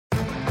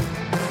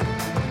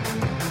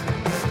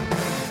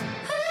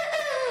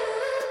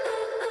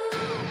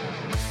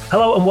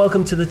Hello and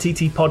welcome to the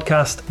TT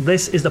Podcast.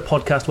 This is the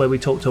podcast where we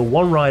talk to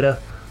one rider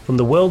from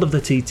the world of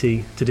the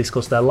TT to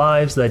discuss their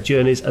lives, their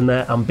journeys and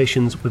their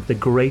ambitions with the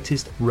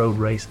greatest road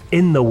race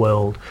in the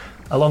world.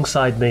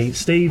 Alongside me,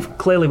 Steve.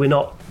 Clearly we're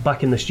not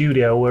back in the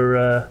studio.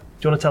 Do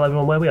you want to tell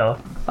everyone where we are?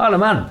 Hello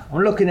man,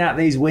 I'm looking out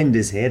these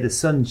windows here, the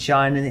sun's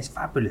shining, it's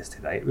fabulous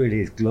today, it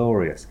really is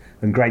glorious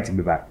and great to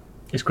be back.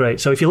 It's great.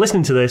 So if you're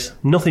listening to this,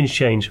 nothing's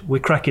changed.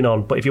 We're cracking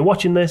on. But if you're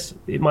watching this,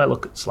 it might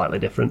look slightly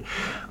different.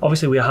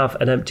 Obviously, we have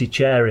an empty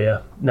chair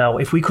here. Now,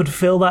 if we could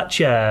fill that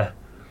chair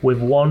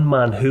with one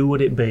man, who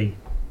would it be?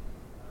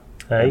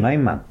 Hey? The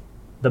main man.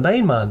 The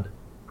main man.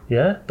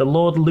 Yeah? The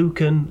Lord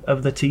Lucan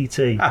of the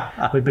TT.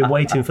 We've been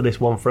waiting for this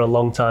one for a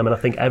long time, and I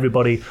think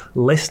everybody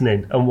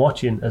listening and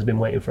watching has been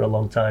waiting for a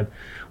long time.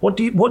 What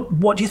do you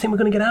think we're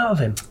going to get out of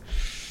him?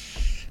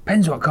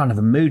 Depends what kind of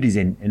a mood he's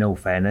in all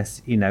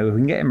fairness. You know, if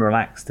we can get him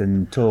relaxed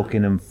and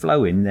talking and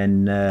flowing,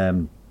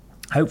 then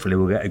hopefully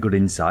we'll get a good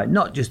insight,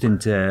 not just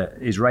into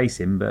his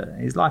racing, but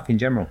his life in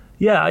general.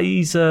 Yeah,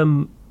 he's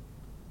an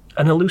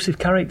elusive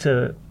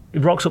character. He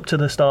rocks up to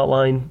the start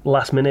line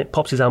last minute,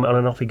 pops his helmet on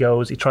and off he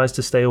goes. He tries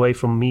to stay away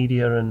from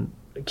media and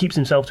keeps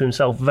himself to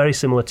himself, very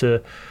similar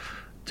to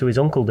his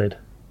uncle did.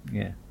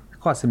 Yeah,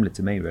 quite similar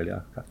to me, really.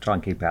 I try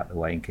and keep out the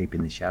way and keep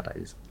in the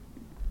shadows.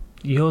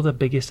 You're the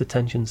biggest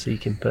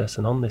attention-seeking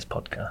person on this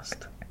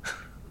podcast.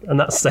 And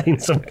that's saying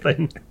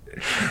something.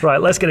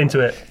 Right, let's get into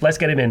it. Let's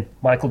get him in.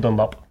 Michael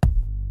Dunlop.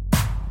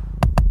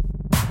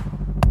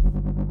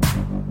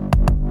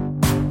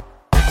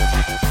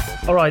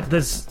 All right,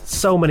 there's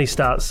so many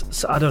stats,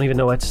 so I don't even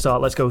know where to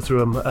start. Let's go through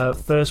them.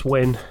 First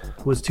win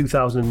was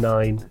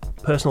 2009.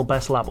 Personal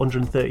best lap,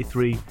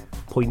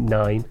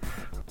 133.9.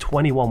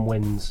 21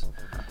 wins.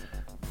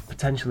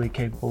 Potentially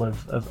capable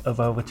of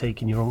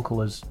overtaking your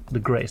uncle as the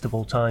greatest of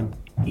all time,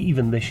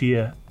 even this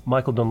year.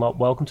 Michael Dunlop,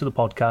 welcome to the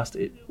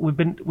podcast. We've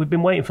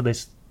been waiting for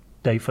this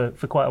day for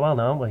quite a while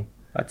now, haven't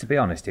we? To be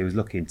honest, he was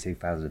lucky in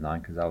 2009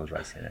 because I was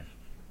racing it.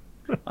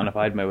 And if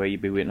I had my way,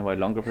 you'd be waiting a while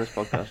longer for this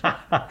podcast.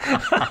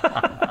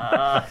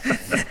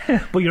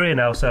 But you're here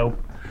now, so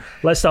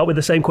let's start with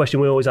the same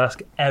question we always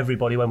ask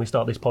everybody when we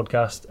start this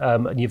podcast,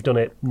 and you've done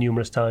it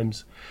numerous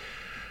times.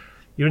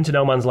 You're into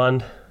no man's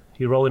land.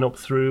 You're rolling up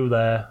through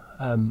there.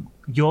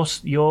 Your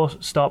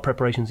start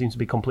preparation seems to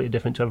be completely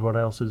different to everyone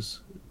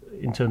else's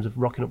in terms of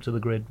rocking up to the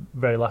grid,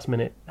 very last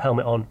minute,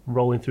 helmet on,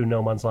 rolling through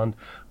no man's land.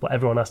 But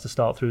everyone has to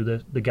start through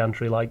the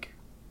gantry, like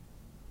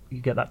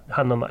you get that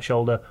hand on that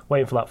shoulder,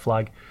 waiting for that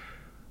flag.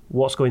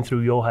 What's going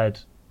through your head?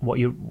 What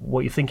you're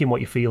thinking?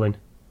 What you're feeling?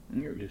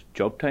 You're just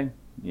job time.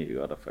 You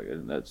gotta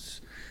figure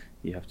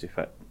you have to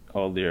fit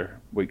all your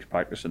weeks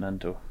practicing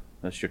into.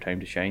 That's your time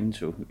to shine.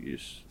 So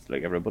it's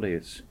like everybody.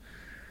 It's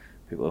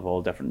people have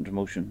all different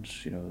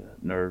emotions. You know,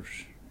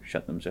 nerves,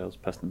 shit themselves,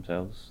 piss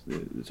themselves.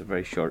 It's a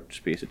very short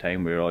space of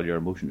time where all your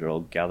emotions are all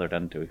gathered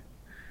into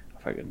a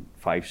fucking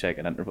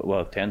 5-second interval.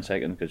 Well, 10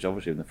 seconds, because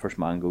obviously when the first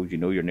man goes, you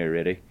know you're near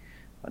ready,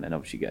 and then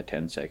obviously you get a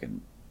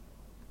 10-second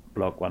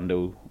block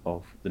window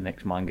of the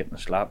next man getting a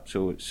slap.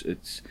 So it's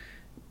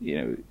you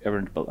know,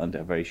 everyone's built into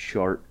a very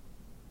short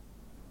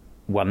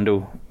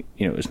window.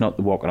 You know, it's not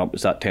the walking up,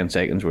 it's that 10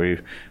 seconds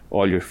where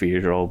all your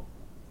fears are all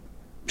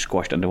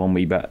squashed into one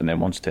wee bit, and then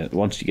once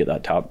you get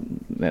that tap,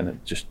 then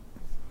it just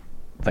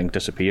things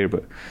disappear.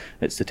 But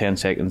it's the 10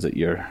 seconds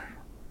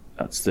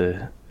that's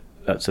the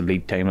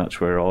lead time. That's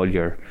where all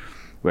your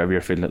wherever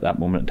you're feeling at that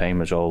moment in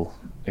time is all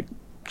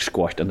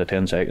squashed into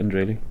 10 seconds,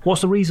 really.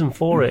 What's the reason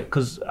for it?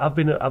 Because I've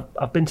been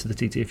to the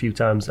TT a few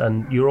times,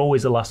 and you're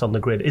always the last on the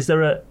grid. Is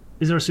there a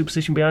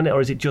superstition behind it, or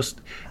is it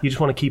just you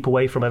just want to keep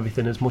away from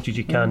everything as much as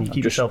you can? You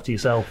keep yourself to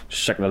yourself.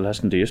 Sick of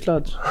listening to you,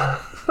 lads.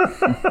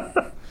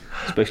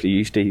 Especially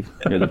you, Steve.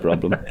 You're the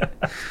problem.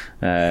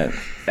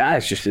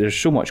 It's just there's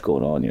so much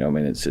going on. You know, I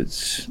mean,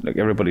 it's like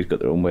everybody's got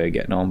their own way of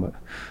getting on, but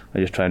I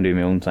just try and do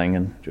my own thing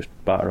and just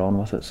batter on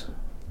with it.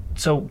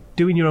 So,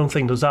 doing your own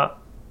thing, does that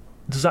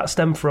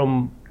stem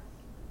from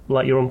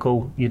like your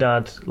uncle, your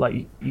dad?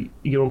 Like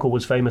your uncle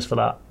was famous for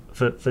that,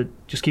 for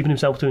just keeping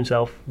himself to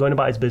himself, going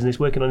about his business,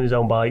 working on his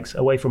own bikes,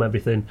 away from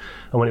everything.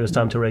 And when it was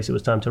time to race, it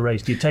was time to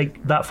race. Do you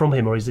take that from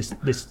him, or is this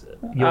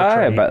your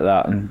trait? About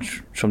that, and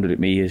somebody like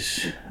me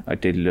is I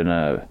deal in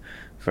a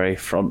very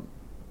front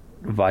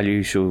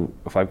value. So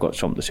if I've got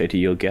something to say to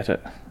you, you'll get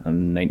it.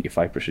 And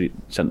 95%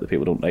 of the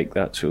people don't like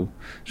that. So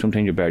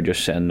sometimes you're better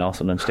just saying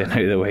nothing and staying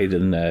out of the way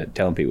than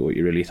telling people what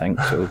you really think.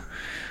 So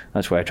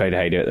that's why I try to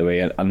hide out of the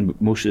way. And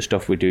most of the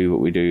stuff what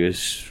we do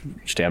is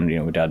stem. You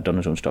know, my dad done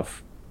his own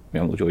stuff. My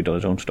uncle Joey done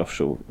his own stuff.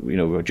 So you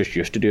know, we're just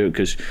used to do it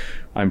because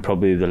I'm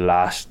probably the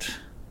last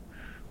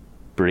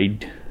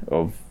breed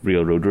of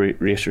real road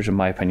racers, in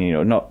my opinion.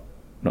 You know,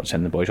 not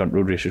saying the boys aren't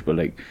road racers, but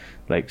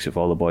likes of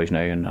all the boys now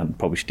and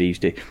probably Steve's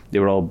day, they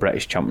were all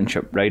British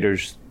Championship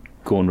riders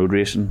going road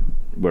racing,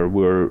 where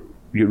road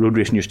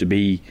racing used to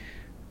be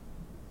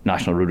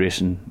national road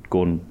racing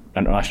going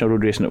international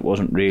road racing. It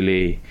wasn't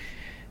really,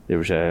 there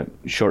was a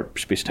short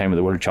space of time where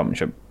the World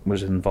Championship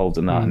was involved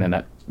in that, and then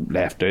that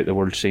left out the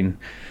world scene,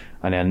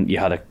 and then you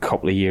had a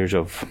couple of years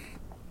of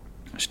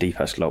Steve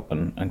Hislop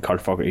and Carl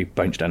Fogarty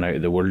bounced in out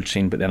of the world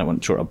scene, but then it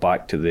went sort of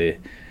back to the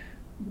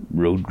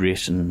road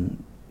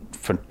racing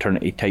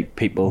fraternity type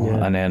people,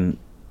 and then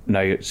now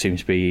it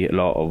seems to be a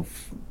lot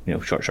of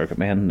short circuit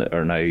men that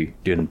are now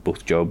doing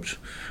both jobs.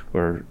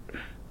 Where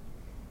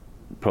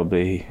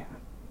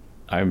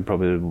I'm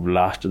probably the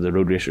last of the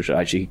road racers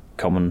actually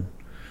coming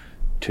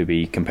to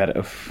be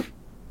competitive.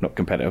 Not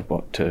competitive,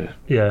 but to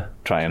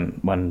try and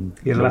win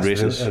road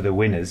races. The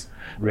winners,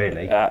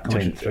 really,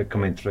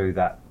 coming through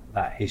that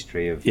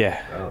history of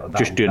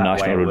just doing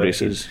national road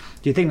races.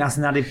 Do you think that's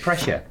an added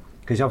pressure?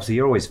 Because obviously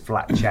you're always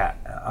flat chat.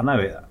 I know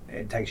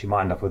it takes your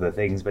mind off other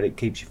things, but it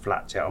keeps you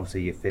flat chat.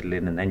 Obviously you're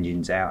fiddling and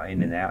engines out,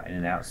 in and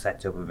out,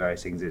 set up and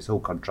various things. It's all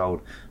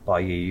controlled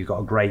by you. You've got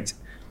a great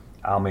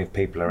army of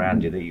people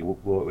around you that you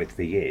work with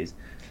for years.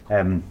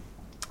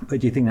 But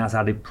do you think that's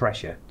added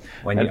pressure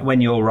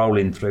when you're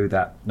rolling through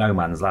that no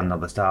man's land on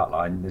the start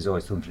line? There's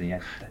always something.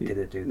 Did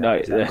I do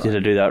that? Did I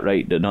do that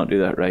right? Did not do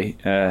that right?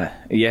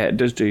 It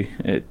does do.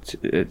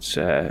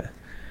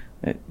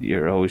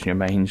 You're always in your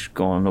mind's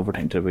going over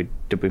time. Did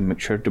we make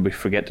sure? Did we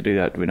forget to do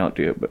that? Did we not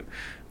do it? But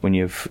when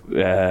you've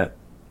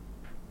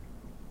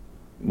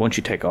once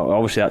you take off,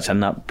 obviously that's in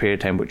that period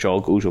of time which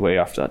all goes away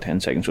after that 10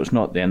 seconds. So it's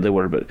not the end of the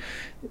world. But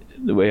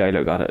the way I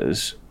look at it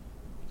is,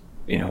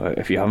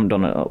 if you haven't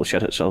done it, it'll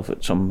shit itself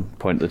at some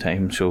point of the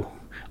time. So,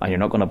 and you're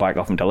not going to back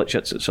off until it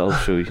shits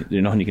itself. So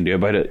there's nothing you can do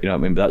about it. You know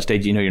what I mean? But that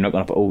stage, you're not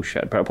going to put, oh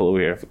shit, I better pull over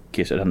here in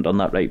case I hadn't done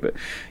that right. But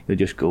you'll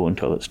just go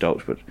until it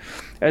stops. But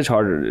it's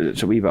harder.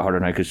 It's a wee bit harder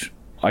now because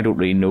I don't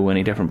really know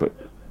any different. But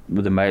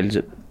with the miles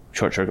that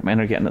short circuit men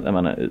are getting at the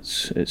minute,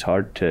 it's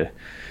hard to.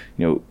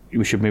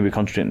 We should maybe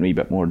concentrate a wee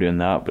bit more doing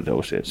that. But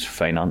obviously, it's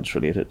finance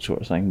related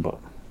sort of thing. But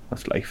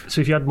that's life.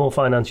 So if you had more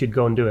finance, you'd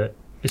go and do it.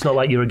 It's not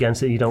like you're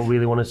against it. You don't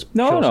really want to.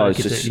 No.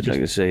 It's just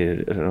like I say.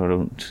 I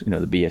don't.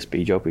 The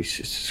BSB job is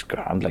just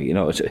grand.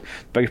 It's the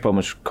biggest problem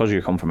is because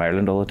you come from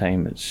Ireland all the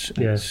time. It's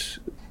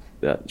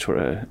that sort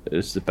of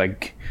is the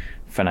big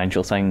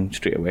financial thing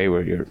straight away,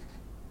 where your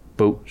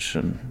boats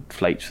and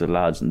flights for the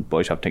lads and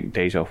boys have to take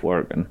days off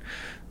work. And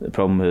the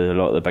problem with a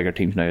lot of the bigger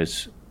teams now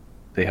is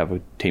they have a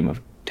team of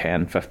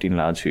 10, 15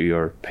 lads who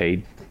are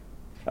paid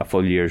a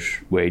full year's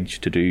wage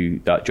to do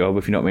that job.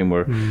 If you know what I mean,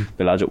 where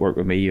the lads that work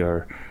with me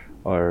or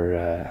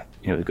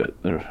they've got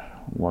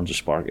one's a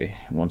sparky,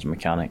 one's a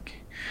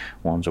mechanic,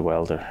 one's a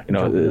welder.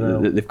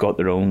 They've got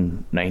their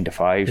own 9 to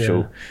 5. Yeah.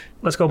 So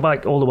let's go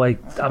back all the way.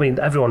 I mean,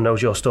 everyone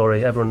knows your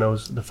story. Everyone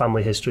knows the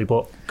family history.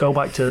 But go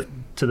back to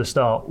the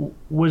start.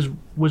 Was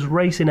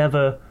racing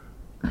ever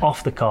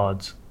off the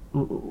cards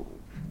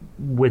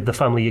with the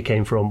family you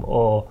came from,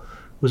 or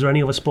was there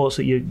any other sports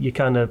that you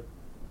kind of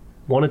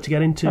wanted to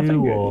get into? I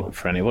think or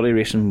for anybody,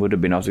 racing would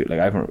have been obviously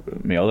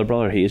my other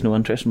brother. He has no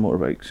interest in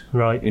motorbikes,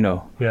 right?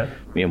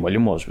 Me and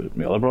William was, but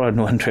my other brother had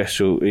no interest.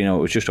 So it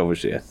was just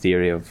obviously a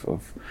theory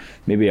of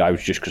maybe I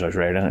was just because I was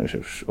riding it. I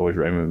was always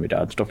riding with my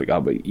dad and stuff like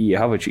that. But you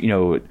have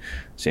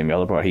same my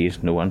other brother. He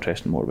has no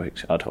interest in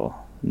motorbikes at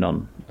all,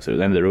 none. So at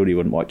the end of the road, he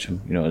wouldn't watch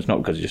him. It's not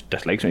because he just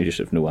dislikes me. He just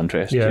has no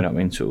interest. Yeah. You know what I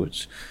mean? So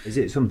is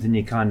it something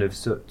you kind of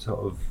sort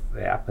of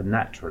it happened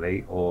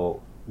naturally, or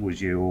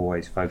was you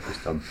always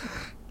focused on?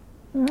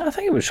 I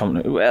think it was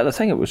something. Well, I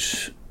think it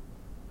was.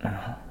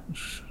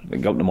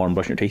 Like, go up in the morning,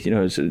 brushing your teeth.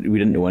 We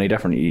didn't know any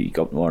different. You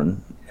go up in the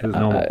morning. It was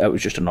normal. It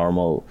was just a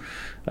normal.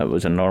 It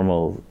was a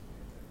normal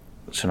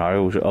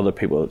scenario. Other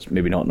people, it's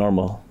maybe not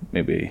normal.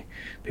 Maybe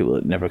people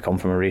that never come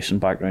from a racing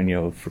background.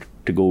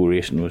 To go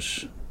racing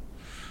was.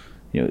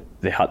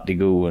 They had to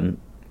go and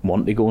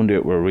want to go and do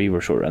it. Where we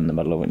were sort of in the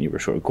middle of it, and you were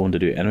sort of going to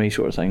do it anyway,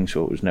 sort of thing.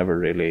 So it was never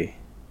really.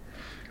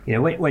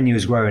 When you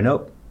was growing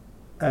up,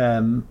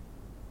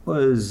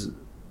 was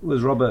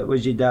Robert,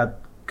 was your dad,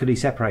 could he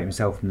separate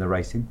himself from the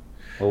racing,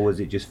 or was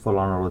it just full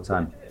on all the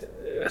time?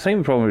 I think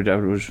the problem with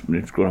Dad was when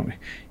he was growing up,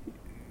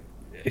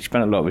 he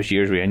spent a lot of his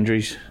years with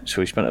injuries,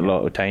 so he spent a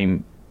lot of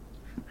time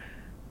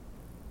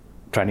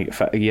trying to get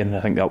fit again.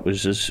 I think that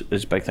was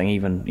his big thing.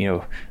 Even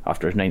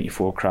after his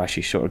 94 crash,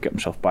 he sort of got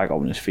himself back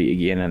up on his feet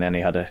again, and then he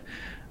had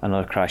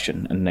another crash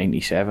in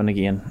 97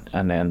 again,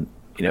 and then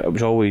it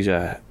was always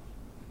a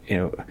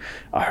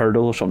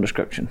hurdle of some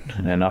description.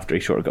 And then after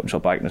he sort of got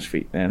himself back on his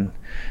feet, then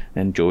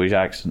Joey's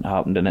accident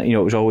happened, and it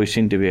was always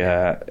seemed to be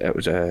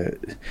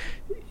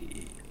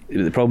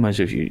the problem is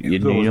if you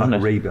like a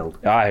rebuild.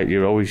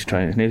 You're always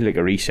trying. It's nearly like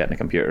a reset in a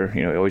computer.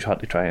 You always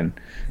had to try and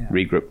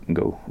regroup and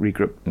go.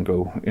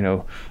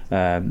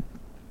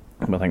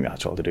 I think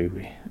that's all to do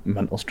with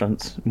mental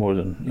strength more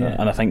than,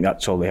 and I think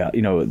that's all they had.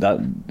 It's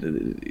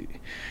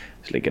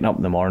like getting up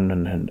in the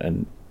morning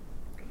and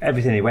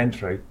everything he went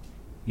through.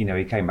 He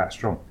came back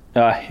strong.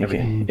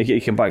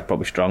 He came back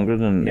probably stronger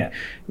than,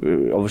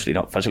 obviously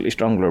not physically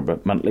stronger,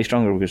 but mentally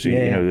stronger because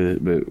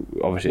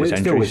obviously his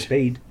injuries. Still with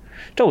speed.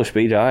 Still with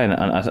speed, and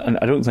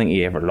I don't think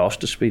he ever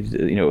lost his speed.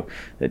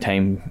 The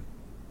time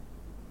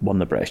won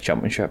the British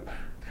Championship,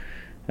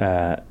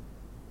 and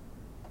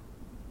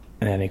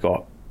then he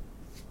got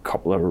a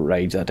couple of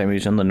rides that time. He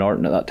was in the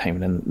Norton at that time,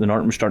 and then the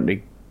Norton was starting to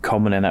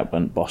come in, it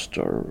went bust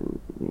or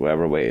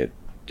whatever way.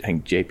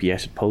 think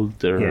JPS had pulled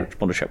their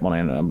sponsorship money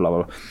and blah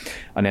blah blah,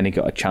 and then he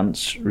got a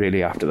chance.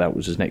 Really, after that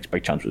was his next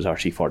big chance was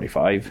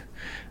RC45,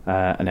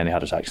 and then he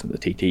had his accident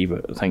at the TT.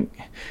 But I think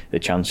the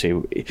chance he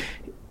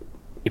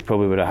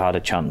probably would have had a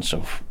chance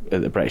of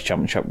at the British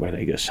Championship where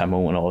they got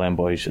Simo and all them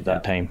boys at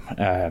that time.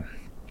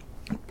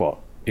 But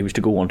he was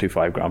to go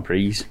 125 Grand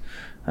Prix.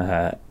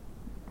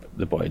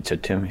 The boy had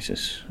said to him, he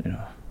says,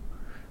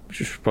 which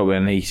was probably,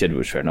 and he said it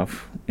was fair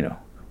enough.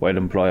 Why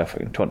employ a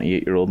fucking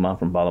 28-year-old man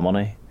from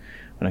Ballymoney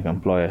when I can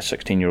employ a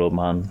 16-year-old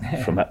man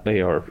from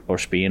Italy or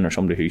Spain or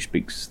somebody who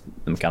speaks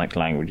the mechanical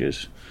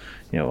languages,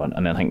 and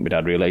then I think my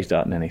dad realised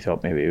that, and then he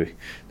thought maybe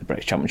the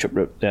British Championship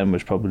route then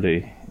was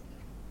probably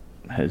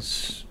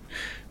his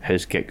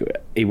kick.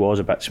 He was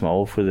a bit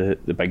small for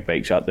the big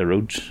bikes at the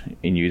roads.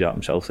 He knew that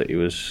himself, that he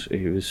was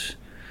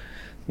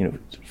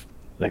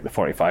like the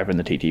 45 and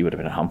the TT would have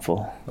been a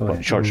handful.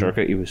 But short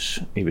circuit, he was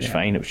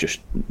fine. It was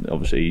just,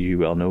 obviously, you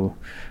well know,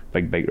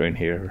 big bike round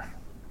here,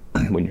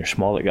 when you're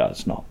small like that,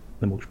 it's not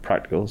the most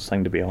practical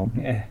thing to be on.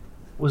 Yeah.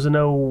 Was there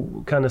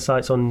no kind of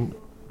sights on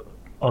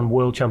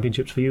world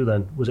championships for you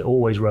then? Was it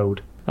always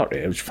road? Not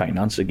really. It was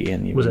finance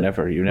again. You Was it?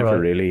 never Right.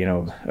 really, it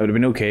would have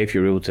been okay if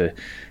you were able to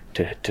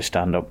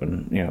stand up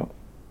and, I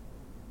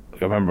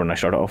remember when I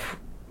started off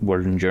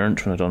World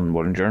Endurance, when I done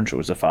World Endurance, it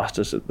was the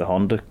fastest at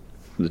the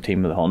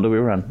team of the Honda we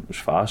were in. It was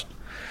fast,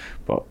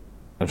 but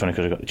it was only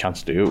because I got the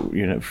chance to do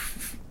it.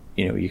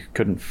 You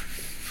couldn't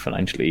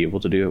financially able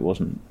to do it. It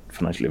wasn't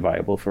financially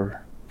viable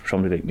for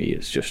somebody like me.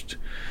 It's just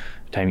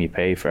the time you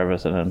pay for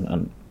everything,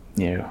 and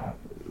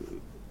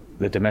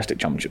the domestic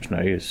championships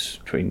now is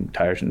between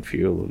tyres and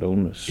fuel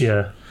alone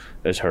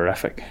is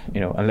horrific.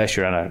 Unless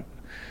you're in a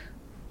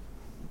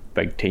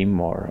big team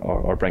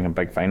or bringing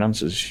big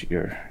finances,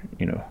 you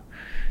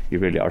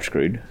really are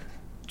screwed.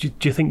 Do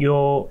you think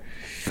your,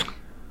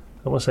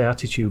 I don't want to say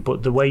attitude,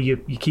 but the way you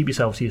keep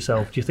yourself to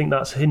yourself, do you think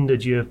that's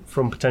hindered you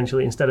from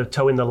potentially, instead of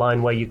towing the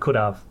line where you could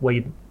have, where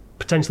you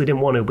potentially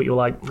didn't want to, but you're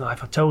like,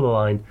 if I tow the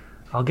line,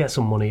 I'll get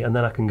some money and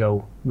then I can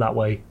go that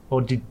way?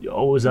 Or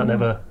was that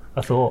never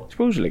a thought?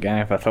 Supposedly, again,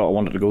 if I thought I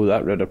wanted to go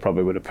that route, I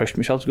probably would have pushed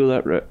myself to go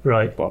that route.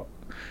 Right. But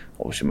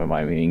obviously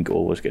my main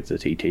goal was get to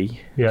the TT.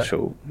 Yeah.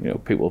 So,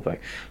 people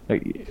like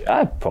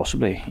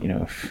possibly,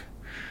 if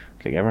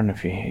like everyone,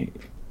 if you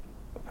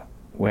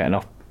wait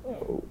enough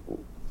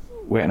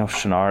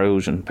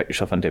scenarios and put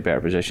yourself into a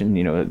better position,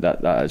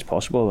 that is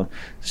possible.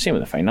 Same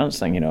with the finance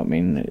thing,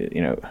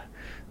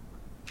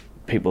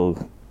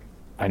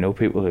 I know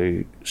people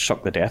who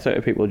suck the death out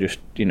of people, just,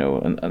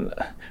 and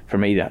for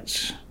me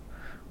that's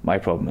my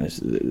problem. Is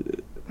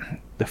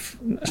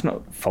it's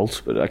not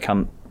false, but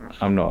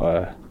I'm not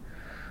a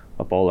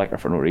ball licker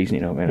for no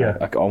reason,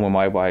 all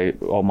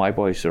my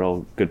boys are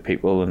all good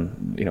people,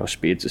 and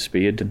spade's a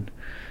spade, and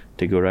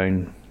to go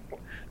around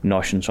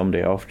noshing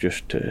somebody off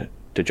just to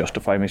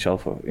justify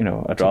myself,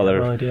 I'd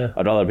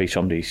rather be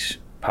somebody's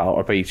pal,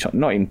 or be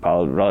not even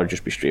pal, I'd rather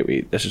just be straight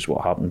with, this is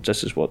what happens,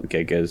 this is what the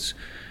gig is.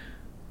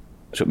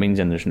 So it means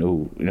then there's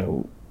no,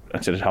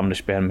 instead of having to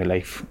spend my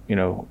life,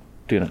 doing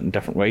it in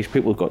different ways.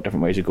 People have got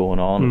different ways of going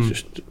on.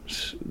 It's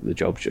just the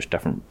job's just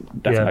different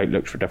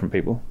outlooks for different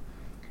people.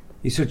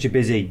 You're such a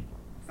busy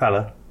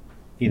fella,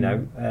 it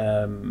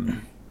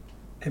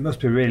must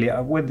be really,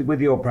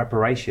 with your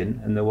preparation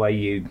and the way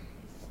you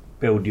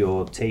build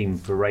your team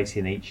for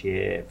racing each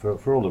year,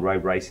 for all the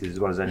road races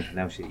as well as anything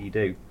else that you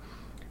do,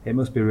 it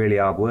must be really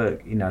hard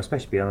work,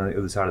 especially on the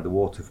other side of the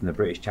water from the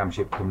British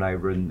Championship, coming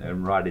over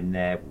and riding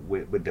there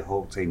with the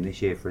Hawk team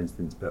this year, for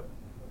instance. But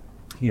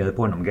the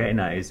point I'm getting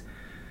at is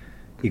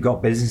you've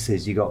got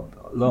businesses, you've got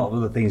a lot of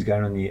other things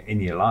going on in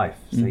your life,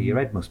 so your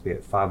head must be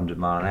at 500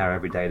 mile an hour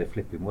every day of the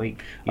flipping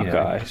week.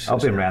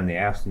 I've been around the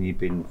house and you've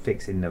been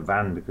fixing the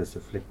van because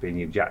of flipping,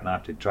 you've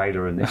jackknifed the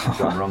trailer and this has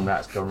gone wrong,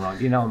 that's gone wrong.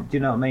 Do you know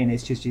what I mean?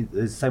 It's just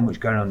there's so much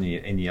going on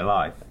in your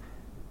life.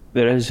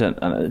 There is, and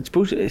I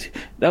suppose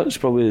that was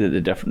probably the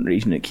different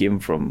reason it came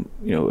from.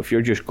 If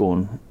you're just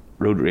going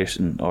road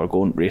racing or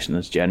going racing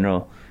as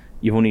general,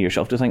 you've only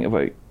yourself to think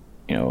about.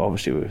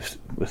 Obviously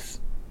with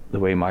the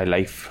way my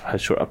life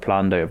has sort of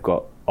planned out, I've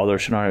got other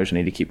scenarios I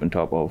need to keep on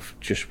top of,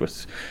 just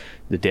with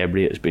the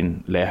debris that's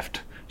been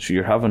left. So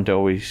you're having to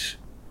always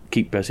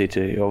keep busy.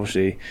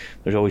 Obviously,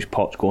 there's always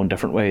pots going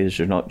different ways.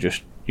 There's not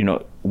just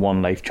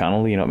one life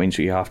channel. You know what I mean?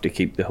 So you have to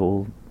keep the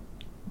whole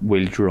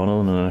wheels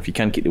running, and if you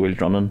can't keep the wheels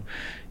running,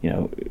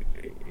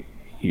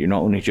 you're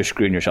not only just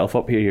screwing yourself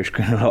up here, you're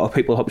screwing a lot of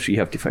people up. So you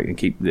have to fucking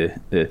keep the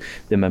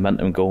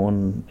momentum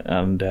going,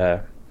 and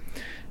I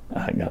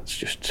think that's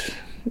just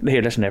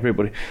here. Listen,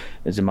 everybody,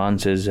 as the man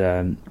says,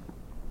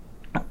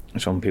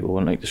 some people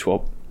wouldn't like to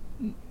swap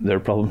their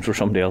problems for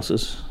somebody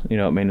else's. You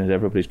know what I mean?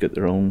 Everybody's got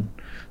their own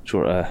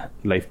sort of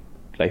life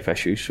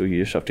issues, so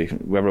you just have to,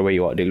 whatever way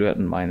you want to deal with it,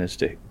 and mine is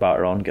to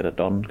batter on, get it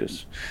done,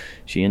 because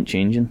she ain't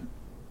changing.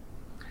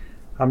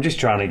 I'm just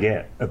trying to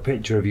get a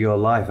picture of your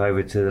life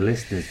over to the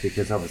listeners,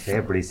 because obviously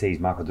everybody sees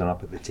Michael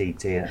Dunlop at the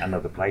TT and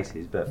other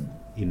places, but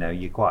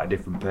you're quite a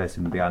different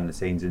person behind the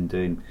scenes and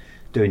doing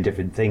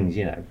different things.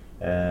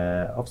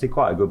 Obviously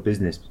quite a good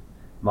business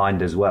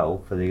mind as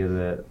well for the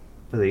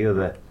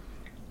other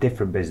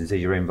different businesses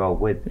you're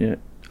involved with. Yeah.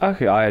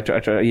 Okay, I try,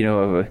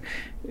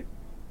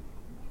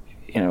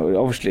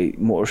 obviously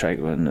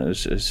motorcycling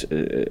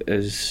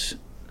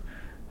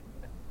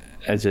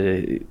is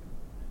a,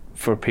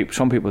 for people.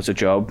 Some people it's a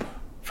job.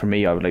 For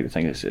me, I would like to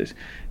think it's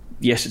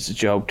yes, it's a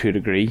job to a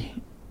degree.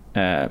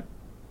 I've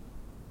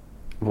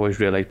always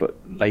realised, but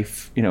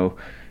life, you'll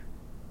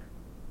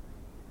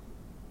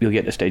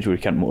get to a stage where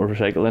you can't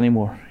motorcycle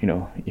anymore.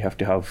 You have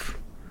to have,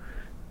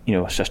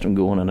 a system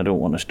going, and I don't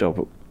want to stop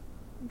at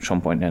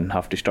some point and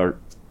have to start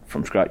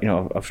from scratch.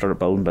 I've started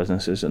building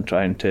businesses and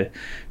trying to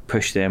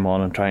push them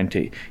on and trying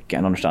to get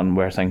an understanding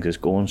where things is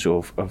going.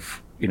 So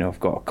I've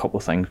got a couple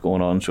of things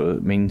going on. So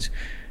it means,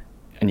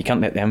 and you can't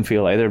let them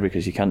fail either,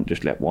 because you can't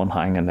just let one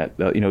hang and let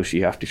so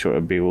you have to sort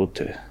of be able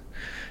to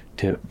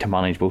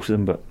manage both of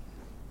them. But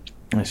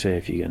I say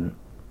if you can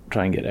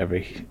try and get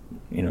every,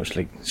 it's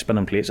like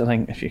spinning plates. I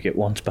think if you get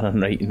one spinning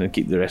right,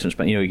 keep the rest of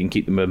spinning. You can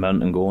keep the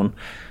momentum going.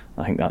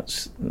 I think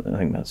that's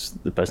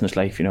the business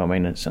life. You know what I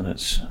mean?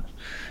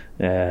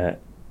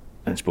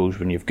 I suppose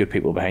when you have good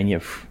people behind you,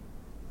 have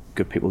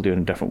good people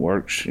doing different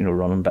works,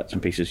 running bits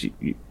and pieces,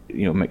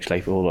 you makes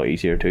life a whole lot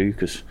easier too,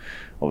 because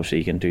obviously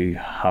you can do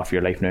half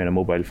your life now on a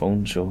mobile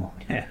phone, so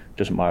it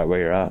doesn't matter where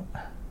you're at.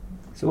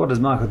 So what does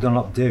Michael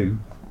Dunlop do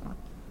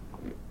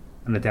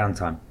in the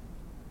downtime?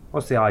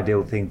 What's the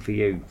ideal thing for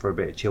you for a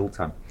bit of chill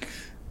time?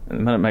 At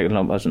the minute, Michael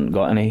Dunlop hasn't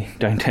got any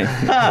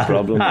downtime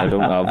problem. I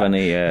don't have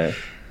any,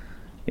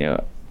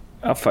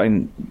 I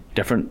find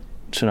different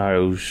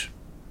scenarios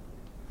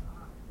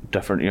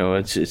different.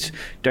 It's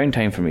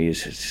downtime for me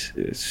is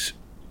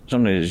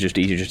sometimes it's just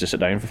easier just to sit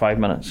down for 5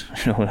 minutes.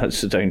 That's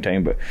the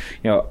downtime. But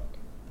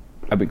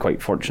I've been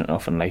quite fortunate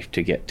enough in life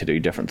to get to do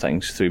different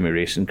things through my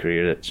racing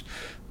career. It's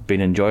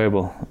been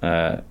enjoyable.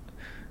 I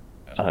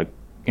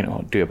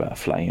do a bit of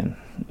flying,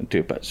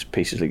 do bits and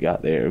pieces like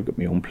that. There, I've got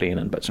my own plane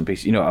and bits and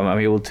pieces. I'm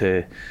able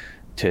to.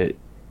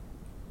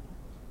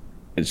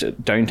 It's a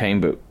downtime,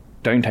 but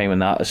downtime in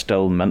that is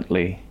still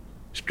mentally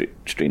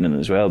straining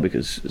as well,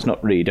 because it's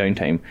not really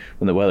downtime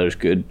when the weather's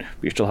good, but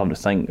you're still having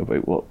to think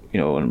about what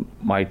and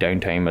my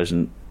downtime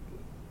isn't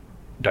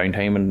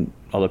downtime in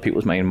other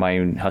people's mind.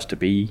 Mine has to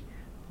be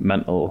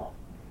mental.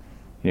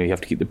 You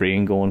have to keep the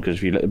brain going, because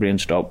if you let the brain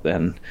stop,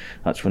 then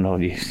that's when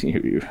all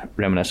you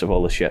reminisce of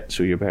all the shit.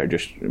 So you're better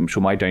so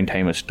my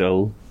downtime is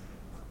still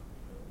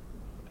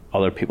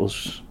other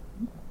people's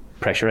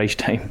pressurised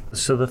time.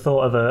 So the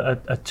thought of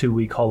a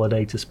 2-week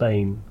holiday to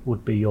Spain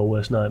would be your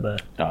worst nightmare?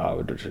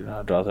 No,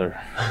 I'd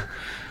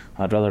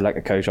rather lick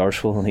a cow's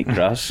arsehole than eat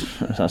grass.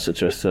 That's the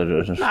truth. No,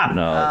 it's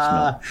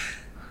not.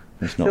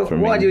 It's not so for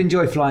me. Why do you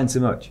enjoy flying so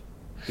much?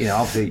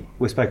 Obviously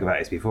we spoke about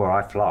this before.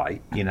 I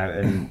fly,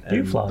 and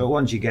you fly? But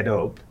once you get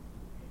up,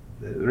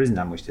 there isn't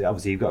that much to.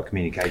 Obviously, you've got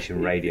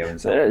communication, radio, and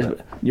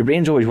stuff. Your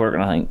brain's always working.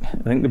 I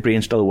think the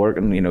brain's still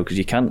working. Because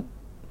you can't.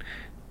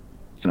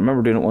 And I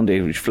remember doing it one day.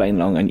 We was flying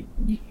along, and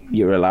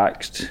you're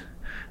relaxed.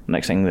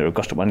 Next thing, the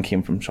gust of wind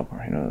came from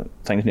somewhere.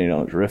 Things nearly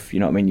on its roof.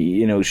 You know what I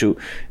mean? So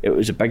it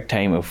was a big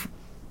time of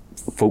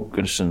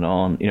focusing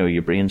on.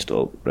 Your brain's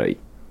still right.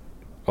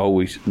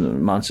 Always,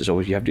 man says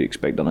always, you have to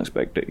expect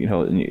unexpected.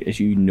 And as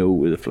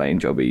with a flying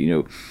job,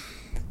 you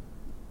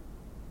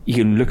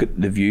can look at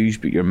the views,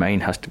 but your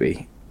mind has to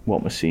be, what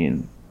am I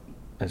seeing?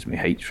 Is my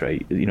heights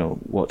right?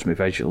 What's my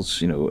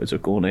visuals? Is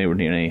it going anywhere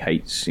near any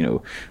heights?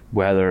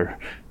 Weather.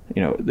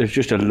 There's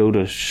just a load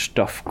of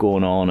stuff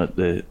going on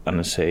and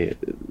I say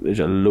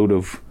there's a load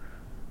of.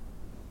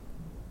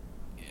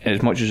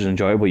 As much as it's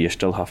enjoyable, you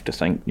still have to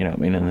think, you know what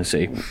I mean? And I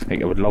say,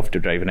 I would love to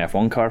drive an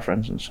F1 car, for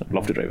instance. I'd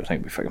love to drive it. I think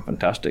it'd be fucking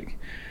fantastic.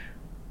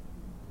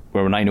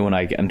 Where when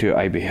I get into it,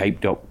 I'd be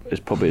hyped up as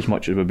probably as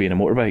much as would be in a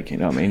motorbike. You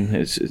know what I mean?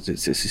 It's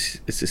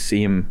the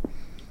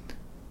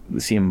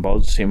same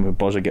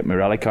buzz. I get my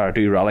rally car. I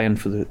do rallying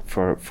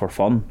for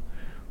fun,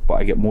 but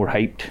I get more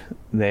hyped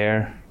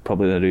there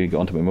probably than I do get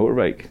onto my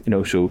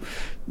motorbike. So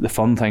the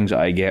fun things that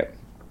I get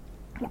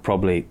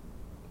probably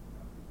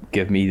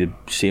give me the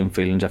same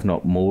feelings, if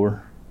not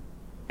more,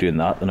 doing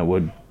that than I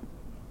would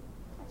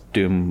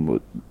doing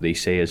what they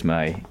say is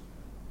my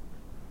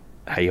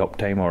high up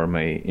time, or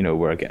my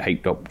where I get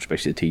hyped up,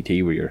 especially the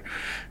TT where your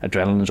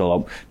adrenaline's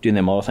all up. Doing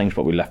them other things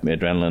probably left my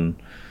adrenaline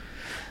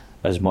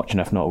as much,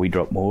 and if not a wee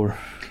drop more.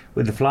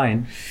 With the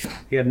flying,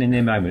 you had any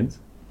near moments?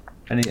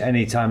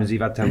 Any times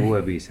you've had to have a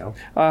word with yourself?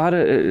 I had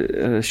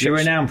a You're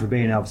renowned for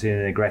being obviously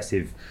an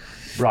aggressive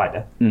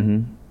rider.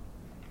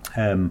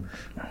 Mm-hmm.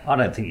 I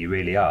don't think you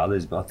really are.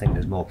 I think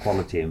there's more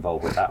quality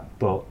involved with that.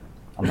 But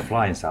on the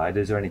flying side,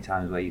 is there any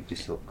times where you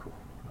just thought, cool,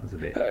 that was a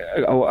bit...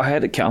 I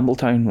had at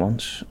Campbelltown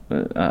once,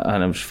 and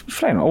I was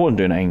flying. I wasn't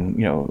doing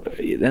anything, at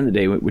the end of the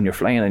day, when you're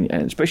flying,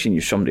 and especially when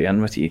you've somebody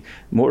in with you,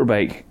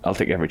 motorbike, I'll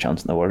take every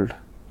chance in the world.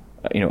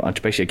 And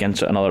especially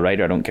against another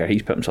rider, I don't care.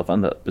 He's put himself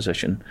in that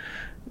position.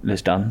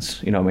 Let's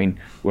dance. You know what I mean?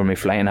 Where me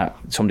flying,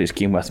 somebody's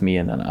came with me,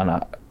 and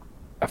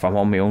if I'm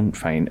on my own,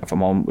 fine. If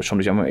I'm on with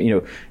somebody's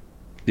on,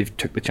 they've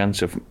took the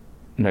chance of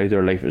now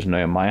their life is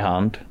now in my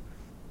hand.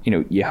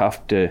 You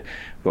have to.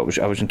 But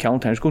I was in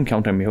Campbelltown. I was going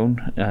Campbelltown on my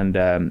own, and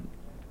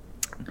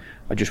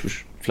I just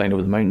was flying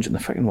over the mountains and the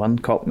freaking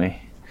wind caught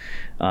me,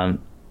 and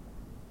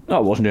no, I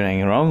wasn't doing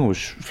anything wrong. I was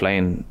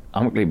flying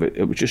amicably, but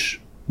it was just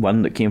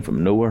wind that came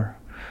from nowhere.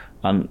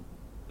 And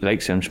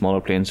like some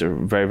smaller planes are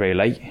very, very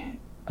light, and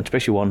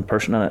especially one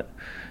person in it,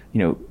 you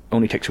know,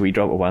 only takes a wee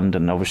drop of wind,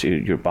 and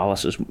obviously your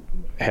ballast is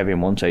heavy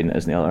on one side and it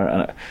is on the other.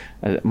 And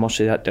I must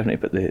say that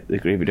definitely put the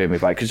gravy down my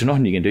back, because there's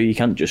nothing you can do. You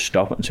can't just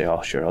stop it and say,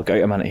 "Oh, sure, I'll go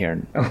out a minute here,"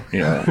 and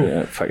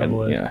fucking,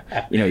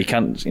 you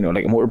can't,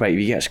 like a motorbike. If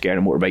you get scared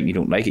of a motorbike and you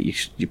don't like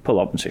it, you pull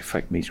up and say,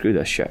 "Fuck me, screw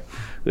this shit."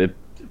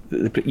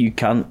 You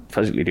can't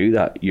physically do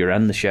that. You're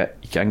in the shit.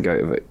 You can't get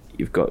out of it.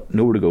 You've got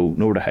nowhere to go,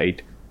 nowhere to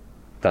hide.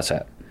 That's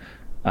it.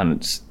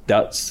 And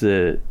that's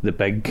the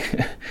big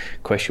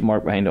question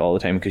mark behind it all the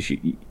time, because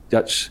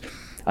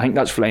I think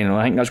that's flying, and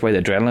I think that's why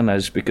the adrenaline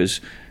is,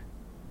 because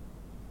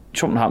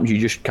something happens, you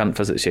just can't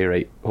physically say,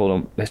 right, hold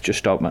on, let's just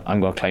stop it,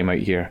 I'm going to climb out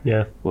here.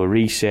 Yeah. We'll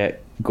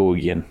reset, go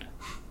again.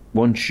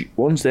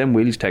 Once them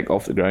wheels take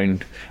off the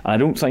ground, and I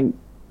don't think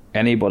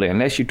anybody,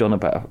 unless you've done a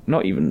bit of,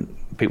 not even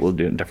people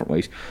do it in different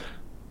ways,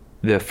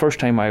 the first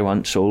time I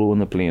went solo on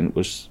the plane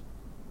was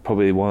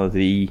probably one of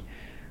the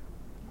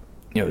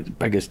the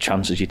biggest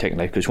chances you take in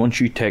life, because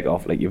once you take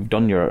off, like, you've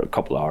done your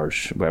couple of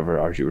hours, whatever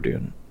hours you were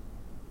doing,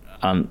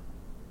 and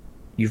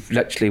you've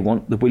literally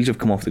the wheels have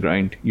come off the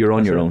ground, you're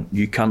on your own.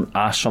 You can't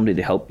ask somebody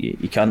to help you.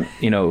 You can't,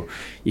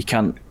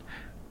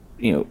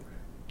 the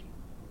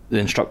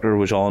instructor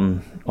was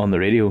on the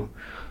radio,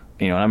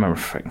 and I remember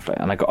freaking flying,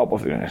 and I got up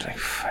off the ground, I was like,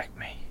 fuck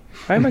me,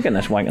 how am I getting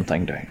this wanking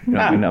thing down?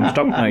 I'm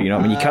stuck now,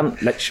 you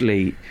can't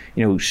literally,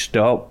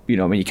 stop,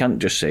 you can't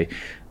just say,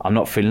 I'm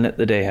not feeling it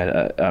today,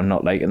 I'm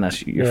not liking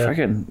this. You're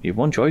freaking, you've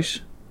one choice.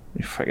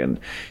 You're freaking,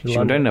 you're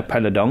going down a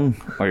pile of dung,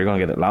 or you're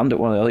going to get it landed,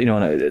 one or the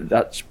other, and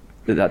that's,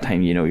 at that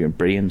time, your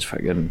brain's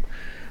freaking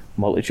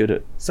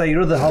multitude. So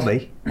your other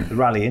hobby, the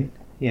rallying,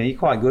 you're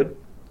quite good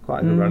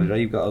rally driver.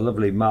 You've got a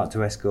lovely Mark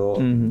II Escort,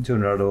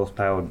 200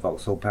 horsepower,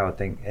 Vauxhall powered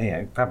thing,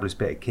 fabulous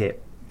bit of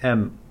kit.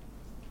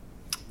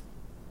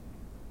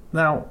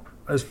 Now,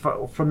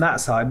 from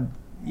that side,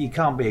 you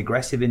can't be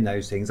aggressive in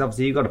those things.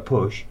 Obviously, you've got to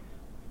push,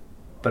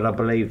 but I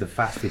believe the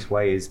fastest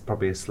way is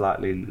probably a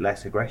slightly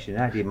less aggression.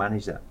 How do you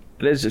manage that?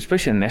 It is,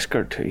 especially in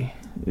Escort too,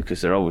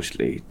 because they're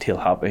obviously tail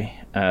happy.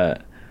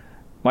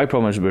 My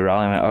problem is with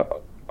rallying,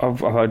 I've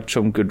had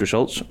some good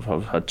results,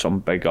 I've had some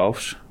big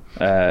offs,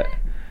 and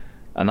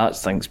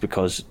that's thanks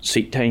because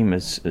seat time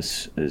is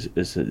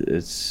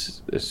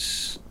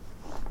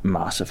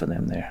massive in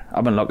them there.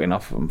 I've been lucky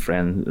enough, a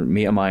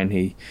mate of mine,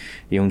 he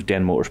owns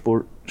Den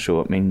Motorsport,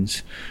 so it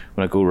means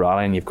when I go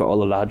rallying, you've got all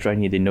the lads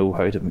around you, they know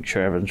how to make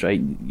sure everything's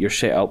right. Your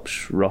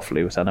setup's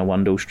roughly within a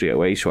window straight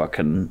away, so I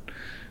can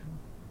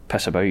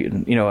piss about,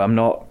 and I'm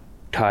not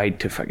tied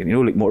to freaking,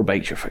 like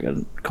motorbikes, you're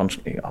freaking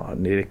constantly, I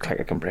need to click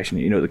a compression.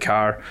 The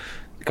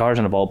car's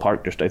in a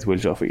ballpark just out the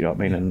wheels off it, you know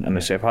what I mean? And I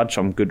say I've had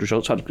some good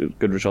results, had a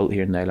good result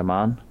here in Isle of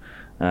Man,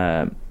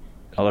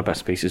 other bits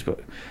and pieces, but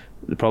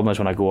the problem is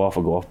when I go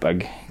off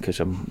big, because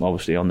I'm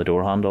obviously on the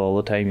door handle all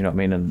the time, you know what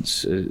I mean? And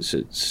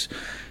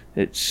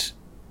it's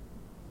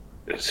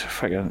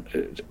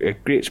freaking a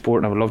great sport,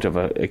 and I would love to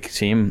have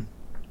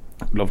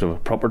love to have a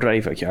proper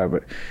drive a car,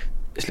 but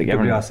it's like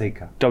WRC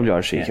car.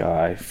 WRC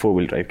car,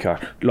 4-wheel drive car.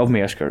 Love me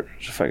Escort.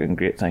 It's a fucking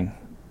great thing.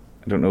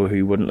 I don't know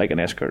who wouldn't like an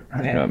Escort.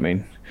 You know what I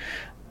mean?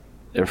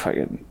 They're a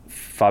fucking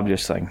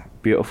fabulous thing.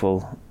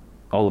 Beautiful.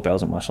 All the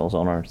bells and whistles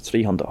on her.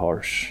 300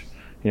 horse.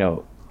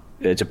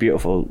 It's a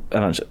beautiful.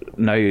 And it's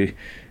now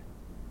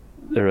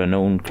they're a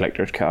known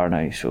collector's car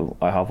now. So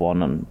I have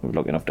one, and we're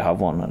lucky enough to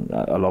have one, and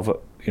I love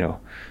it.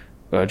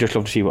 I just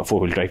love to see what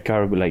 4-wheel drive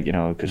car would be like.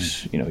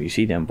 Because you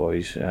see them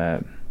boys.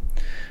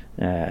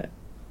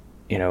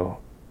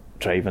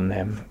 Driving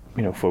them,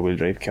 4-wheel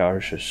drive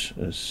cars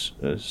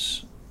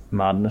is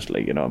madness,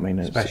 like, you know what I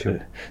mean? Special.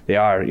 They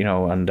are,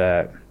 and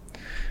that's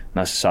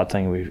the sad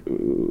thing.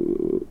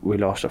 We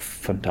lost a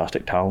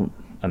fantastic talent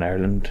in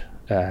Ireland,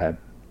 a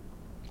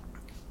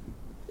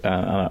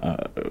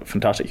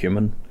fantastic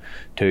human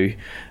too,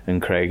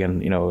 and Craig,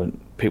 and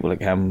people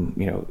like him,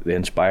 they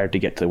inspired to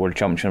get to the World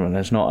Championship, and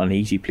it's not an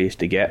easy place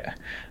to get,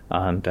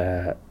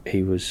 and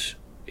he was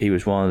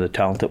one of the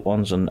talented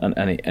ones, and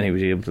he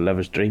was able to live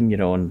his dream,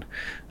 and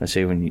I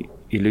say when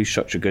you lose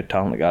such a good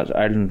talent like that,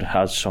 Ireland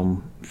has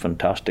some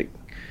fantastic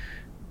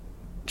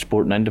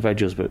sporting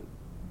individuals, but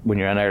when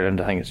you're in Ireland,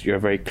 I think you're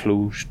very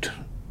closed,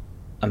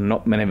 and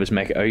not many of us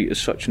make it out as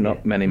such.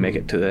 Not many make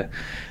it to the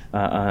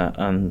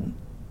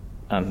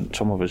and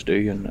some of us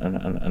do,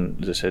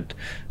 and as I said,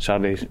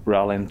 sadly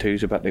rallying too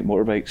is a bit like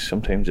motorbikes.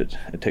 Sometimes it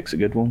takes the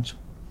good ones.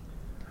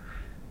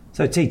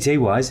 So TT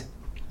wise,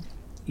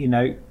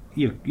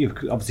 You've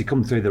obviously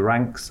come through the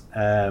ranks.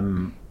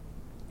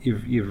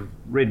 You've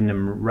ridden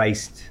and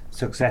raced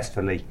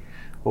successfully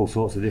all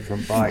sorts of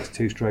different bikes,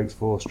 2-strokes,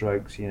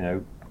 4-strokes,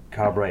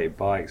 carbureted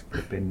bikes,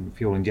 flipping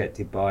fuel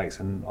injected bikes,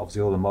 and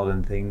obviously all the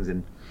modern things.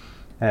 And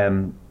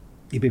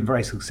you've been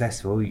very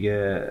successful.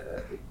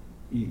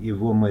 You've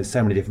won with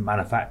so many different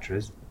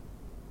manufacturers.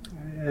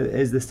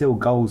 Is there still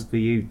goals for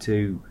you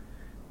to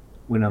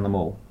win on them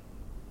all,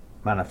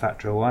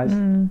 manufacturer wise?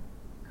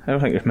 I don't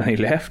think there's many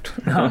left.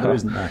 No, there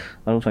isn't there.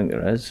 I don't think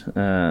there is.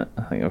 I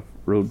think I've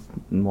rode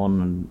and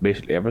won in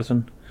basically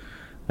everything.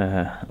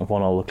 I've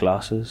won all the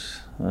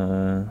classes.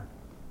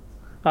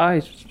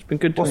 It's been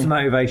good to What's me. the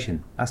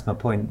motivation? That's my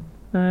point.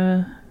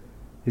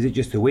 Is it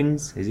just the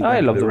wins? Is it I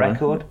going love for the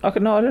record?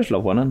 No, I just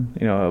love winning.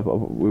 You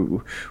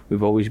know,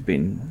 we've always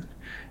been.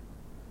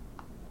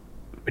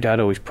 My dad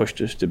always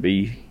pushed us to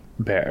be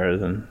better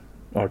than,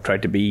 or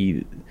tried to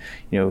be.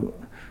 You know,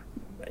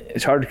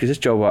 it's hard because this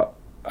job,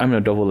 I'm in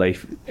a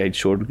double-edged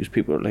sword because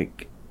people are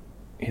like,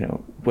 you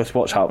know, with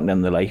what's happened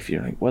in the life,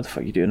 you're like, what the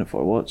fuck are you doing it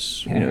for?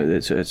 What's you know,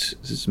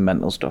 it's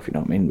mental stuff. You know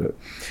what I mean? But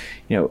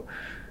you know,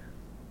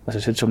 as I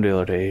said, somebody the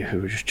other day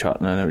who was just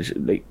chatting, and I was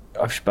like,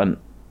 I've spent,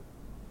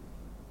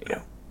 you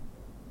know,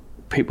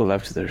 people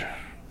live to their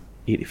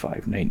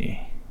 85, 90,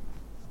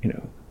 you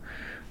know,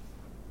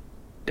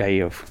 die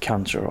of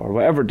cancer or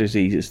whatever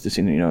disease is,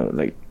 you know,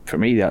 like, for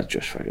me, that's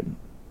just fucking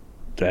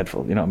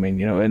dreadful, you know what I mean?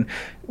 You know, and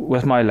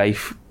with my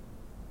life,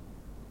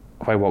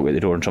 if I walk out the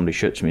door and somebody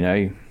shoots me now,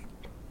 you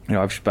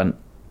know, I've spent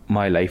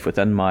my life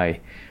within my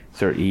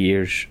 30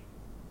 years,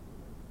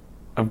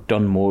 I've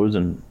done more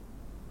than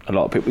a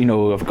lot of people. You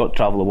know, I've got to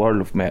travel the world,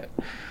 I've met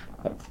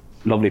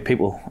lovely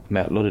people, I've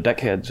met a load of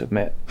dickheads,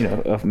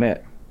 I've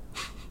met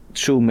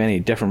so many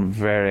different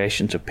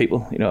variations of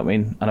people, you know what I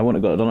mean? And I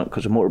wouldn't have done it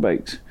because of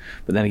motorbikes.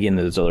 But then again,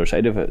 there's the other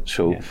side of it.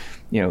 So,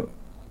 you know,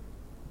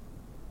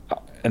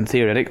 in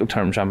theoretical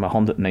terms, I'm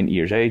 190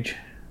 years age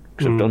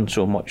because I've done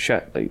so much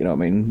shit, like, you know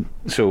what I mean?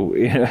 So,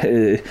 you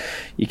know,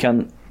 you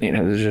can't, you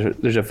know,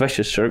 there's a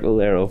vicious circle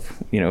there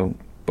of, you know,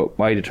 but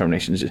my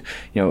determination is, you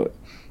know,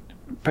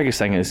 biggest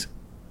thing is,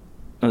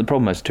 and the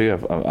problem is too,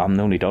 I'm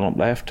the only Dunlop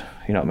left,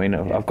 you know what I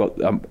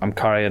mean? I'm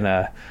carrying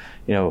a,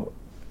 you know,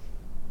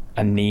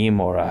 a name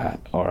or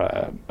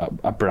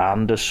a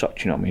brand as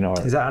such, you know what I mean? Or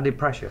Is that added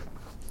pressure?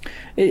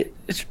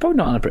 it's probably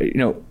not added pressure, you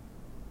know.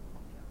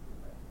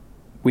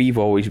 We've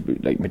always,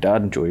 like my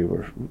dad and Joey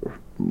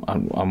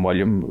and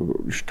William,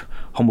 were just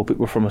humble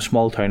people. We're from a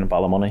small town in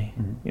Ballymoney,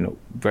 you know,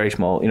 very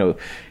small, you know,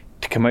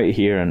 to come out of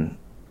here and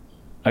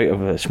out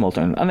of a small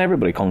town, and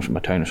everybody comes from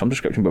a town of some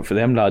description, but for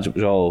them lads it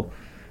was all,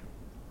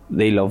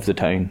 they love the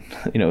town,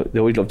 you know, they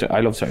always loved it. I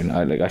love town,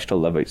 I still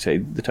live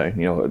outside the town,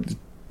 you know.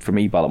 For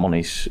me,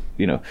 Ballymoney's,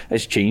 you know,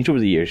 it's changed over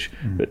the years,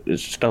 but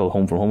it's still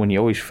home from home, and you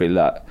always feel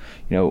that,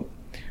 you know,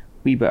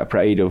 wee bit of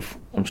pride of,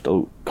 I'm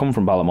still coming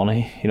from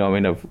Ballymoney, you know what I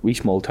mean, of wee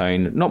small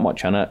town, not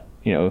much in it,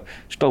 you know,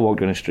 still walk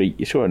down the street,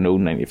 you sort of know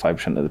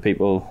 95% of the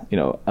people, you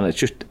know, and it's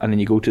just, and then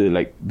you go to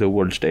like the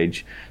world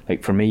stage,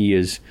 like for me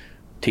is,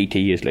 TT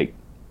is like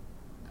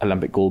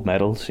Olympic gold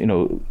medals, you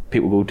know,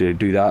 people go to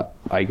do that,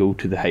 I go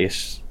to the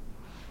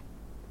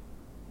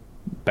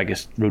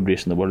biggest road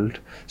race in the world.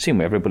 Same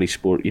with everybody's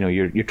sport, you know,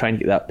 you're trying to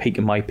get that peak,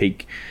 and my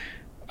peak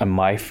and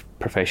my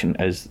profession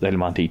is the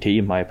Isleman TT,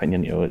 in my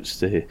opinion, you know, it's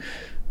the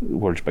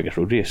world's biggest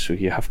road race, so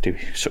you have to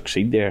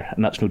succeed there,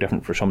 and that's no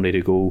different for somebody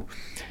to go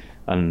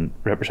and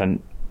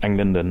represent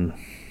England in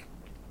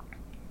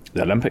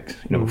the Olympics,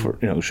 you know, for,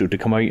 you know, so to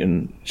come out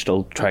and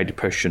still try to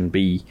push and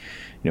be,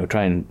 you know,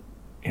 try and,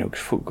 you know,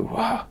 because folk go,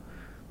 wow,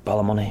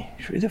 Ballymoney,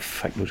 who the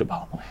fuck knows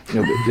about Ballymoney? You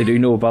know, but they do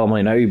know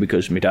Ballymoney now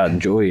because my dad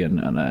and Joey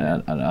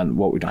and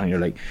what we've done. You're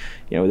like,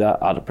 you know,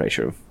 that added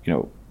pressure of, you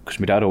know, because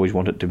my dad always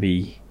wanted to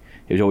be,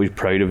 he was always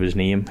proud of his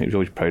name. He was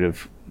always proud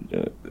of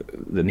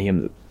the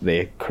name that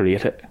they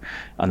created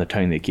and the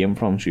town they came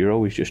from. So you're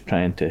always just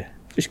trying to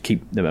just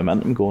keep the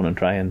momentum going and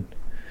try and,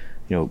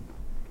 you know,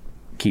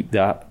 keep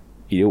that.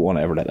 You don't want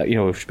to ever let that, you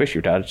know, especially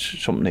your dad's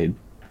something they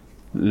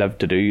live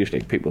to do. It's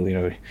like people, you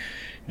know, your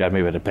dad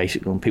maybe had a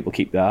bicycle and people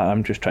keep that.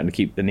 I'm just trying to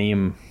keep the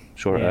name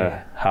sort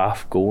of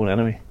half going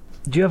anyway.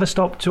 Do you ever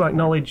stop to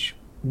acknowledge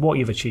what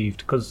you've achieved?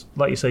 Because,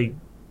 like you say,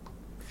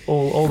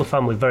 all the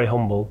family very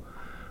humble,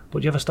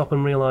 but do you ever stop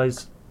and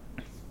realise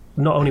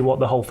not only what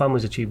the whole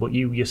family's achieved, but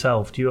you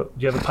yourself? Do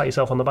you ever pat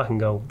yourself on the back and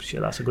go, shit,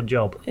 that's a good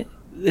job?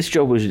 This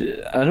job was,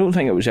 I don't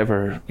think it was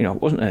ever, you know,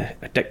 it wasn't a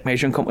dick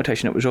measuring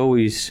competition. It was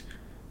always,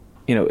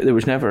 you know, there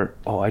was never,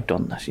 oh, I've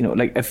done this, you know,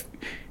 like if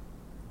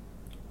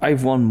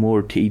I've won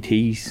more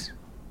TTs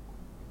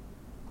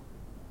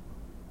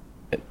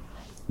at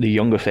the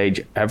youngest age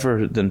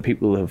ever than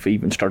people have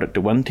even started to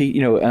win T,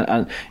 you know,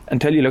 and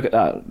until you look at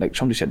that, like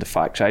somebody said the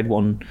facts, I'd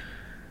won,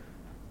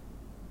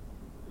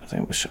 I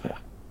think it was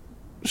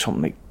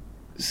something like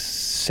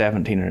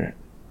 17 or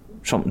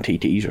something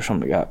TTs or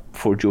something like that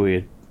before Joey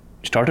had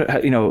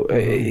started, you know.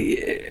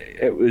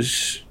 It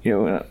was, you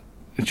know,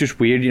 it's just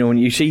weird, you know, when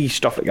you see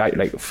stuff like that,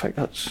 you're like, fuck,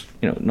 that's,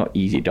 you know, not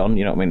easy done,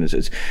 you know what I mean?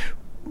 It's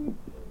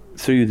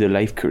through the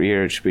life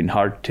career, it's been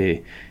hard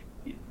to,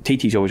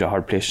 TT's always a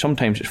hard place.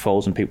 Sometimes it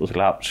falls in people's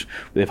laps.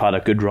 They've had a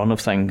good run of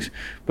things,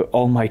 but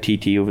all my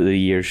TT over the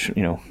years,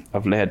 you know,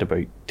 I've led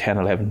about 10,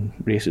 11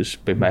 races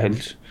by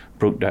miles,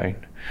 broke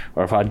down,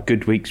 or I've had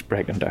good weeks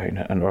breaking down,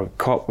 and or I've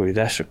caught with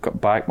this or got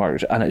back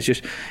marks, and it's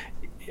just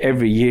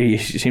every year you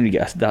seem to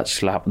get that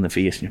slap in the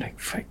face, and you're like,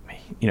 fuck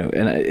me, you know.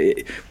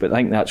 And but I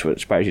think that's what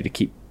inspires you to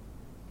keep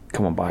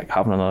coming back,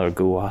 having another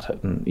go at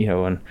it, and you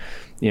know,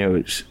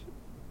 it's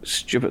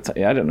stupid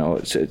thing. I don't know.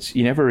 It's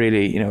you never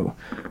really, you know.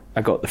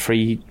 I got the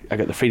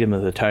freedom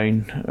of the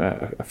town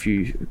a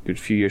few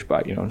years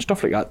back, you know, and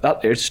stuff like that.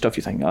 That there's stuff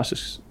you think that's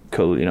just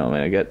cool, you know. I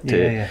mean, I get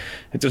to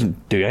it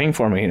doesn't do anything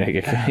for me.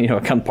 Like, you know,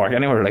 I can't park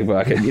anywhere. Like, but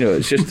I can, you know,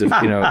 it's just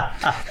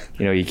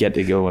you get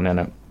to go and then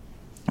a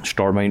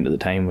Stormont at the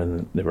time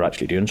when they were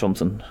actually doing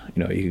something.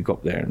 You know, you could go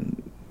up there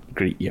and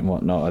greet you and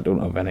whatnot. I don't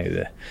have any of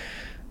the.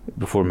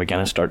 Before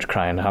McGuinness starts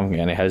crying, I haven't got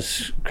any of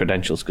his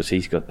credentials because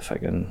he's got the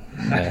fucking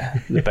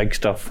the big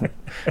stuff.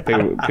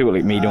 People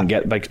like me don't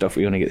get the big stuff.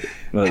 We only get,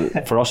 well,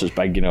 for us it's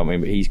big, you know what I mean,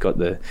 but he's got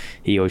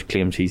he always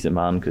claims he's the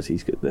man because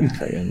he's got the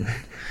fucking,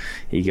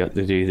 he got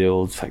to do the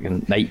old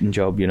fucking nighting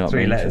job, you know what I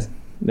mean? 3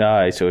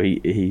 letters. So he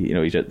you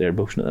know, he's out there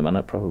boasting at the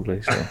minute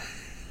probably. So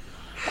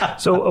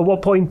at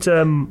what point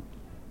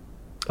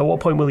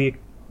will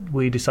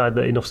you decide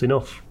that enough's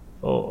enough,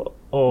 or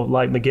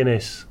like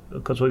McGuinness,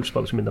 because we've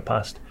spoken to him in the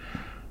past,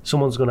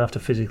 someone's going to have to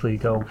physically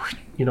go,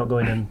 you're not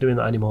going and doing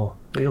that anymore.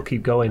 You'll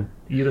keep going.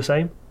 Are you the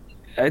same?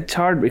 It's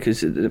hard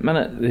because at the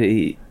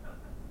minute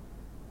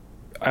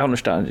I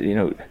understand, you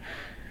know,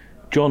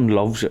 John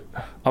loves it,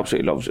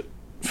 absolutely loves it,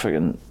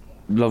 fucking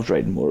loves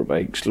riding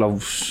motorbikes,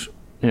 loves,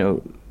 you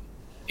know,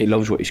 he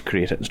loves what he's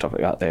created and stuff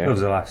like that there.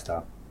 Loves the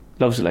lifestyle.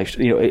 Loves the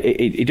lifestyle. You know,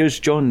 he does.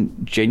 John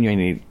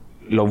genuinely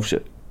loves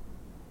it.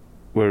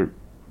 Where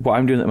what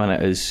I'm doing at the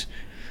minute is,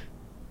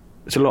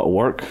 it's a lot of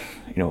work,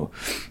 you know,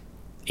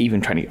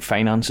 even trying to get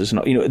finances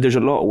and, you know, there's a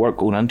lot of work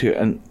going into it,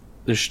 and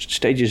there's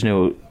stages, you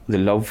know, the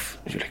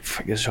love, you're like,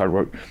 fuck, this is hard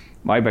work.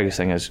 My biggest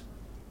thing is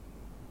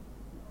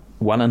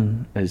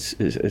winning is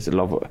the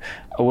love.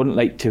 I wouldn't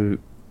like to,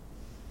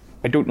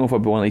 I don't know if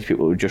I'd be one of these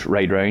people who just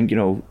ride around, you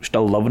know,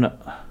 still loving it.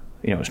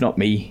 You know, it's not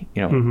me,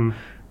 you know.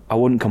 I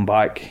wouldn't come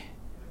back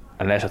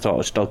unless I thought I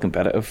was still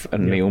competitive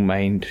in my own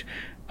mind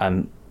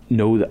and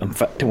know that I'm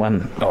fit to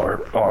win,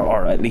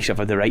 or at least if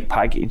I have the right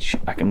package,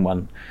 I can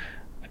win.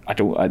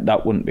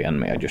 That wouldn't be in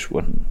me. I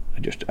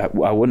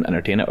wouldn't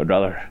entertain it. I'd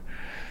rather,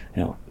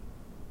 you know,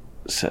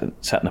 sit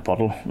in a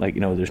puddle. Like,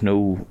 you know,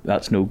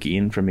 that's no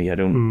gain for me. I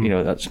don't, you know,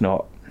 it's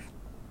not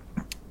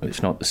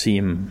the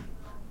same.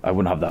 I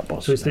wouldn't have that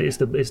buzz. So it's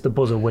the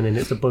buzz of winning.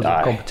 It's the buzz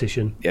of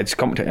competition. It's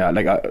competition.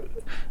 Like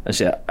I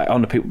say,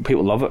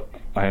 people love it.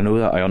 I know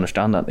that. I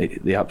understand that.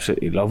 They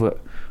absolutely love it.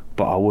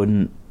 But I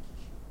wouldn't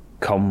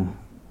come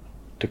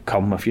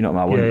if you know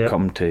what I mean. I wouldn't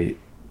come to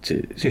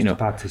just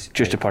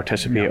to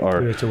participate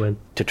or to win,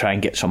 to try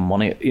and get some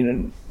money.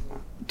 You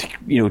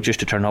know, just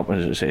to turn up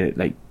and as I say,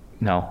 like,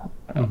 no,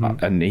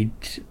 I need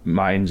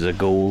mine's the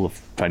goal of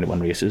trying to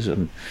win races,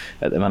 and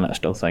at the minute I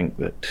still think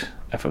that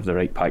if I have the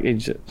right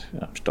package, that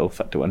I'm still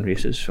fit to win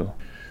races. So,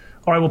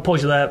 all right, we'll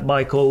pause you there,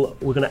 Michael.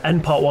 We're going to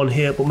end part 1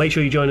 here, but make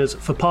sure you join us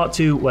for part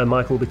 2, where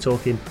Michael will be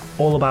talking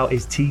all about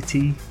his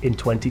TT in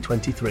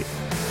 2023.